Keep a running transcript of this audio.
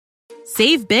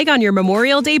Save big on your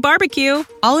Memorial Day barbecue,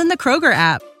 all in the Kroger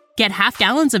app. Get half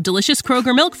gallons of delicious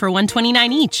Kroger milk for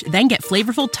 $1.29 each. Then get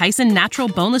flavorful Tyson natural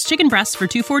boneless chicken breasts for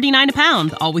 $2.49 a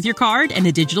pound, all with your card and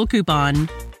a digital coupon.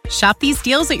 Shop these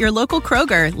deals at your local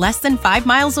Kroger, less than 5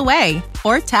 miles away.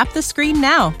 Or tap the screen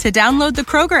now to download the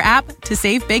Kroger app to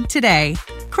save big today.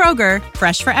 Kroger,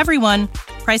 fresh for everyone.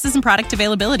 Prices and product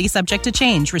availability subject to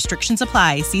change. Restrictions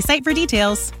apply. See site for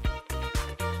details.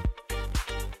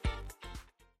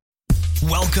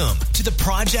 Welcome to the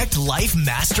Project Life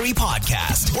Mastery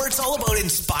Podcast, where it's all about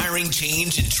inspiring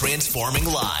change and transforming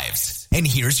lives. And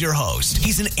here's your host.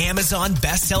 He's an Amazon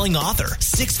best-selling author,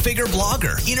 6-figure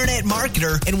blogger, internet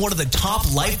marketer, and one of the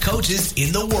top life coaches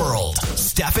in the world,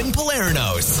 Stefan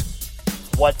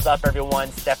Palernos. What's up,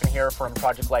 everyone? Stefan here from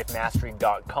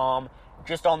ProjectLifeMastery.com.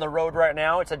 Just on the road right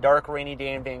now. It's a dark, rainy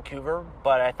day in Vancouver,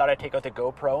 but I thought I'd take out the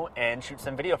GoPro and shoot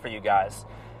some video for you guys.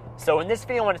 So in this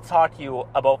video, I want to talk to you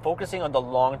about focusing on the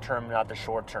long term, not the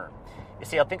short term. You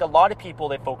see, I think a lot of people,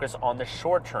 they focus on the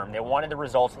short term. They wanted the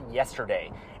results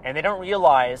yesterday, and they don't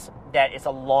realize that it's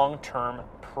a long-term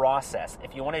process.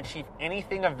 If you want to achieve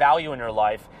anything of value in your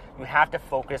life, you have to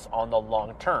focus on the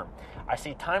long term. I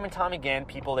see time and time again,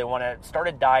 people, they want to start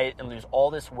a diet and lose all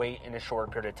this weight in a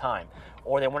short period of time.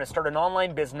 Or they want to start an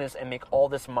online business and make all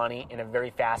this money in a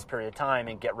very fast period of time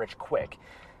and get rich quick.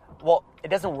 Well, it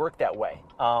doesn't work that way.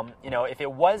 If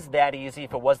it was that easy,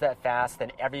 if it was that fast,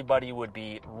 then everybody would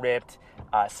be ripped,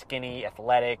 skinny,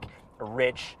 athletic,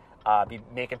 rich, be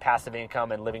making passive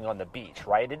income and living on the beach,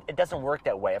 right? It doesn't work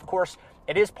that way. Of course,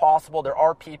 it is possible. There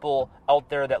are people out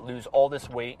there that lose all this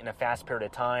weight in a fast period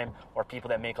of time, or people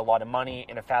that make a lot of money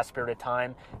in a fast period of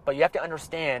time. But you have to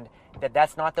understand that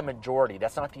that's not the majority.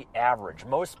 That's not the average.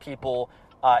 Most people,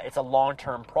 it's a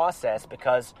long-term process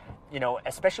because,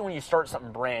 especially when you start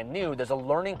something brand new, there's a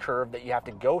learning curve that you have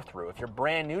to go through. If you're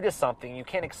brand new to something, you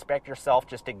can't expect yourself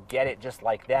just to get it just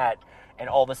like that and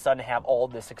all of a sudden have all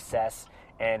the success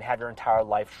and have your entire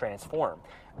life transform.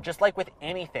 Just like with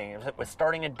anything, with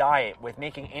starting a diet, with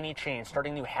making any change,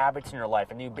 starting new habits in your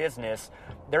life, a new business,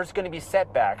 there's going to be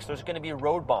setbacks, there's going to be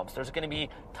road bumps, there's going to be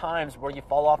times where you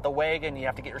fall off the wagon and you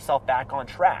have to get yourself back on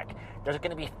track. There's going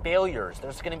to be failures,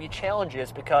 there's going to be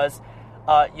challenges because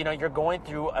you're going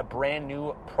through a brand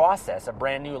new process, a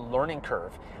brand new learning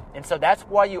curve. And so that's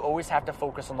why you always have to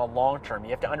focus on the long term.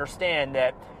 You have to understand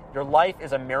that your life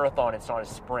is a marathon, it's not a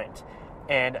sprint.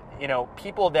 And,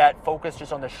 people that focus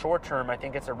just on the short term, I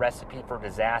think it's a recipe for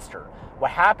disaster.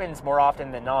 What happens more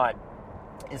often than not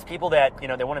is people that,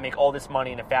 they want to make all this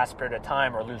money in a fast period of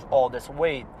time or lose all this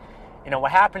weight.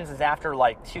 What happens is after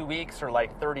like 2 weeks or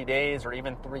like 30 days or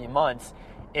even 3 months,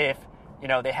 if,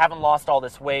 they haven't lost all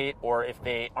this weight or if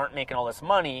they aren't making all this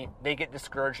money, they get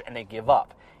discouraged and they give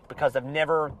up because they've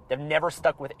never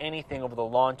stuck with anything over the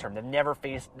long term. They've never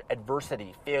faced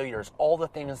adversity, failures, all the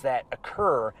things that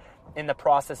occur in the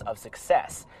process of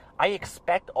success. I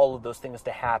expect all of those things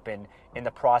to happen in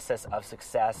the process of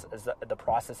success, as the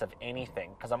process of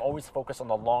anything, because I'm always focused on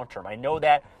the long term. I know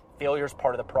that failure is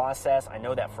part of the process. I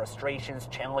know that frustrations,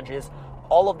 challenges,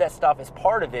 all of that stuff is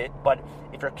part of it. But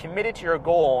if you're committed to your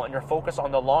goal and you're focused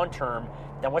on the long term,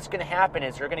 then what's going to happen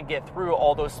is you're going to get through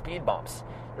all those speed bumps.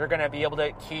 You're going to be able to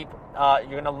you're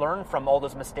going to learn from all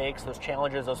those mistakes, those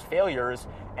challenges, those failures,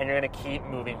 and you're going to keep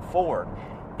moving forward.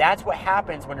 That's what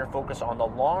happens when you're focused on the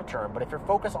long term. But if you're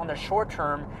focused on the short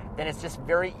term, then it's just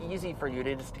very easy for you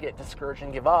to just get discouraged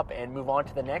and give up and move on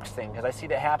to the next thing. Because I see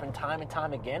that happen time and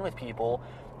time again with people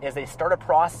is they start a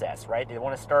process, right? They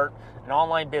want to start an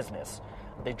online business.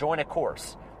 They join a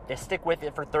course. They stick with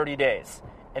it for 30 days.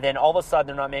 And then all of a sudden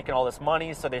they're not making all this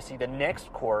money, so they see the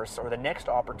next course or the next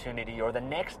opportunity or the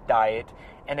next diet,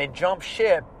 and they jump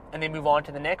ship and they move on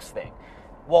to the next thing.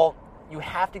 Well, you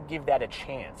have to give that a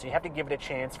chance. You have to give it a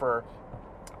chance for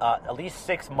at least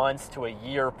 6 months to a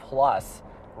year plus,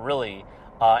 really,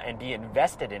 and be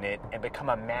invested in it and become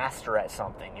a master at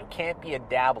something. You can't be a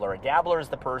dabbler. A dabbler is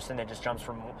the person that just jumps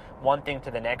from one thing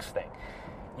to the next thing.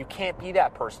 You can't be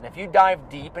that person. If you dive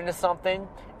deep into something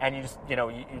and you just,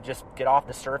 you just get off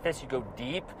the surface, you go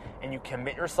deep and you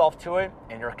commit yourself to it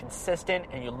and you're consistent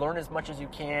and you learn as much as you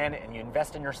can and you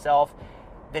invest in yourself,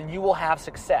 then you will have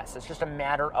success. It's just a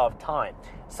matter of time.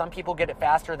 Some people get it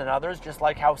faster than others, just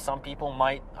like how some people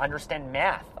might understand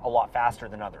math a lot faster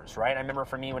than others, right? I remember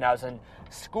for me when I was in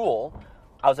school,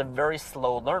 I was a very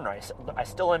slow learner. I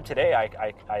still am today,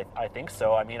 I think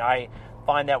so. I mean, I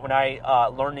find that when I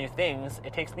learn new things,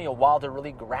 it takes me a while to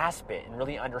really grasp it and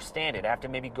really understand it. I have to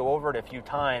maybe go over it a few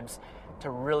times to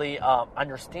really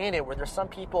understand it, where there's some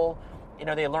people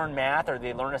they learn math or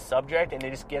they learn a subject and they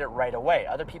just get it right away.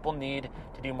 Other people need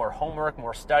to do more homework,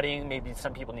 more studying. Maybe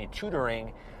some people need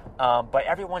tutoring, but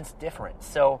everyone's different.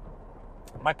 So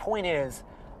my point is,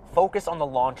 focus on the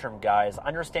long term, guys.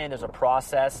 Understand there's a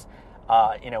process,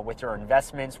 with your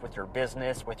investments, with your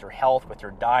business, with your health, with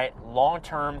your diet, long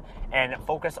term, and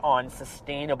focus on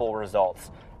sustainable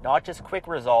results. Not just quick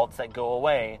results that go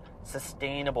away,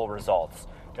 sustainable results.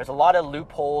 There's a lot of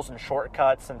loopholes and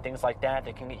shortcuts and things like that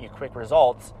can get you quick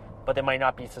results, but they might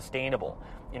not be sustainable.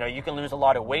 You can lose a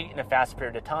lot of weight in a fast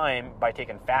period of time by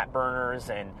taking fat burners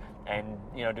and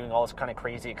doing all this kind of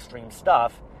crazy extreme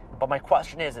stuff. But my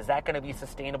question is that going to be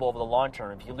sustainable over the long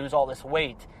term? If you lose all this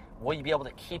weight, will you be able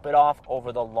to keep it off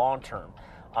over the long term?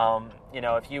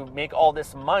 If you make all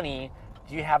this money,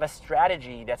 do you have a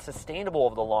strategy that's sustainable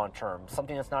over the long term?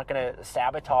 Something that's not going to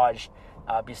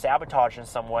be sabotaged in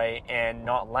some way and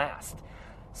not last.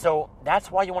 So that's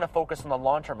why you want to focus on the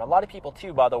long term. A lot of people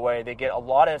too, by the way, they get a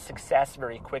lot of success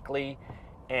very quickly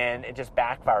and it just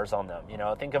backfires on them.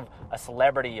 Think of a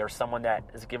celebrity or someone that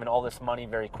is given all this money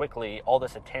very quickly, all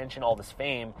this attention, all this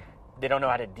fame. They don't know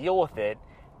how to deal with it,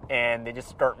 and they just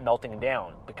start melting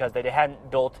down because they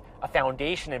hadn't built a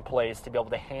foundation in place to be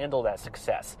able to handle that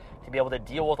success, to be able to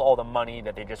deal with all the money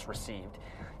that they just received.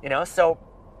 So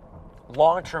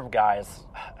long term, guys,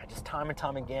 just time and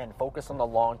time again, focus on the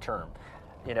long term.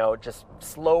 Just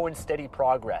slow and steady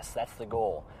progress. That's the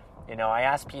goal. I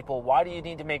ask people, why do you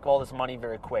need to make all this money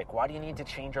very quick? Why do you need to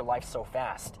change your life so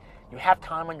fast? You have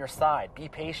time on your side. Be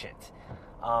patient.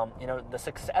 The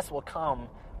success will come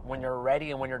when you're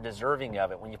ready and when you're deserving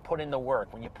of it, when you put in the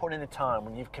work, when you put in the time,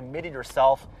 when you've committed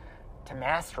yourself to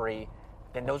mastery,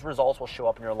 then those results will show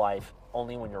up in your life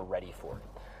only when you're ready for it.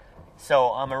 So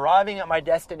I'm arriving at my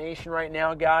destination right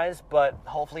now, guys, but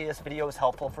hopefully this video is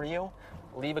helpful for you.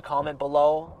 Leave a comment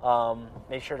below.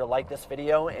 Make sure to like this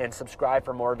video and subscribe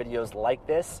for more videos like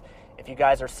this. If you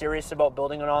guys are serious about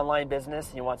building an online business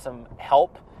and you want some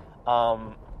help,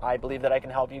 I believe that I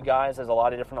can help you guys. There's a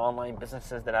lot of different online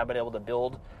businesses that I've been able to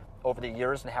build over the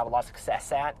years and have a lot of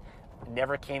success at. It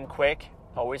never came quick,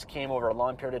 always came over a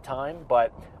long period of time,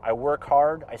 but I work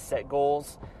hard, I set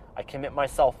goals, I commit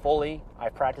myself fully, I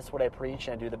practice what I preach,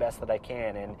 and I do the best that I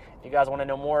can. And if you guys want to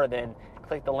know more, then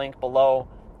click the link below,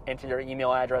 enter your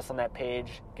email address on that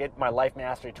page, get my Life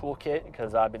Mastery Toolkit,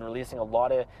 because I've been releasing a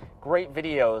lot of great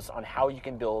videos on how you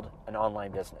can build an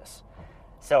online business.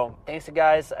 So thanks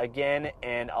guys again,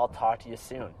 and I'll talk to you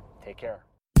soon. Take care.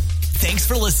 Thanks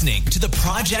for listening to the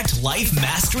Project Life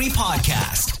Mastery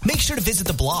Podcast. Make sure to visit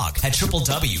the blog at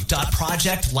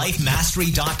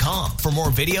www.projectlifemastery.com for more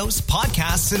videos,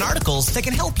 podcasts, and articles that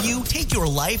can help you take your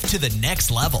life to the next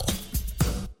level.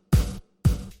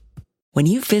 When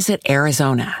you visit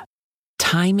Arizona,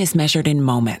 time is measured in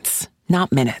moments,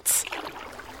 not minutes.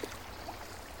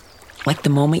 Like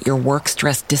the moment your work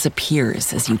stress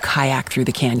disappears as you kayak through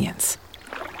the canyons.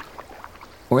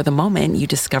 Or the moment you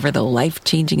discover the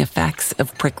life-changing effects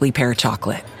of prickly pear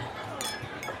chocolate.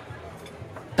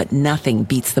 But nothing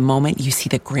beats the moment you see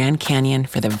the Grand Canyon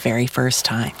for the very first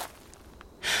time.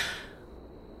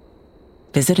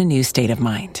 Visit a new state of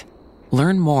mind.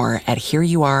 Learn more at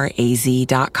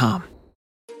hereyouareaz.com.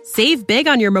 Save big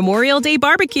on your Memorial Day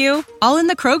barbecue, all in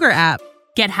the Kroger app.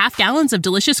 Get half gallons of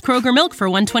delicious Kroger milk for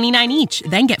 $1.29 each.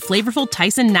 Then get flavorful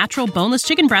Tyson natural boneless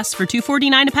chicken breasts for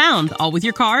 $2.49 a pound, all with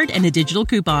your card and a digital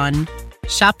coupon.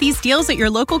 Shop these deals at your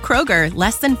local Kroger,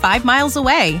 less than 5 miles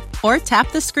away. Or tap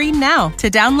the screen now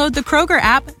to download the Kroger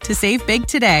app to save big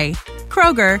today.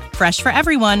 Kroger, fresh for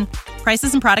everyone.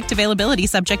 Prices and product availability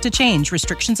subject to change.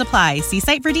 Restrictions apply. See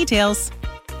site for details.